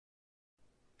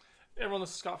Hey everyone, this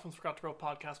is Scott from the Forgot to Grow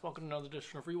podcast. Welcome to another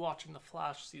edition of ReWatching The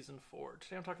Flash Season 4.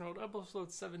 Today I'm talking about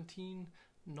episode 17,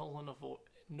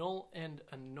 Null and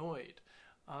Annoyed.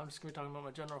 I'm just going to be talking about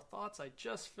my general thoughts. I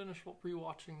just finished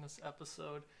rewatching this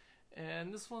episode,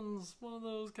 and this one's one of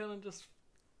those kind of just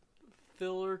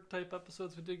filler type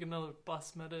episodes. We did get another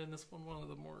bus meta, and this one of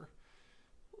the more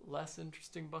less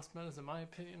interesting bus metas in my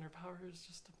opinion. Her power is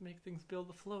just to make things be able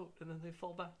to float, and then they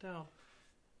fall back down.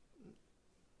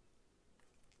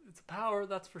 It's a power,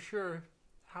 that's for sure.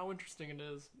 How interesting it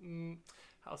is,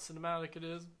 how cinematic it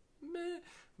is, meh.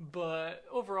 But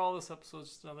overall, this episode is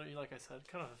just another, like I said,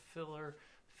 kind of a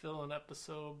fill-in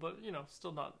episode. But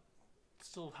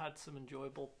still had some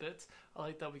enjoyable bits. I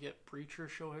like that we get Breacher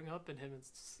showing up and him and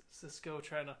Cisco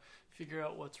trying to figure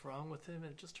out what's wrong with him. And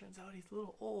it just turns out he's a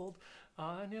little old,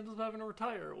 and he ends up having to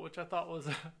retire, which I thought was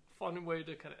a fun way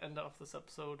to kind of end off this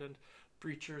episode. And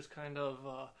Breacher's kind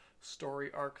of story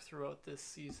arc throughout this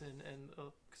season, and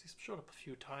because he's showed up a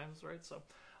few times, right? So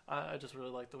I just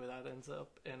really like the way that ends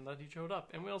up, and that he showed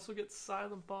up. And we also get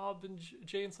Silent Bob and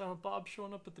Jay and Silent Bob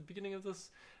showing up at the beginning of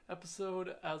this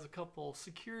episode as a couple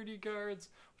security guards,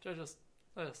 which I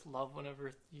just love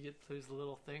whenever you get these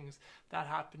little things. That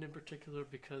happened in particular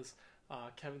because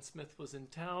Kevin Smith was in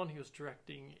town. He was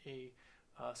directing a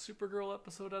Supergirl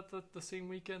episode at the same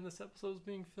weekend this episode was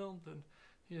being filmed, and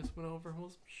he just went over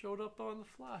and showed up on The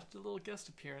Flash, did a little guest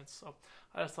appearance. So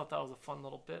I just thought that was a fun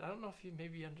little bit. I don't know if he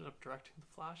maybe ended up directing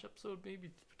the Flash episode,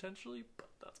 maybe potentially, but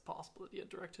that's possible that he had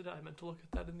directed it. I meant to look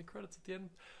at that in the credits at the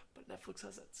end, but Netflix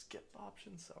has that skip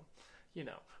option, so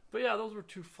But yeah, those were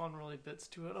two fun really bits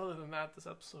to it. Other than that, this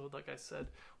episode, like I said,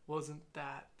 wasn't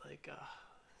that it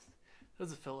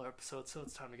was a filler episode, so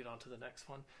it's time to get on to the next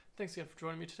one. Thanks again for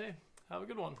joining me today. Have a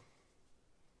good one.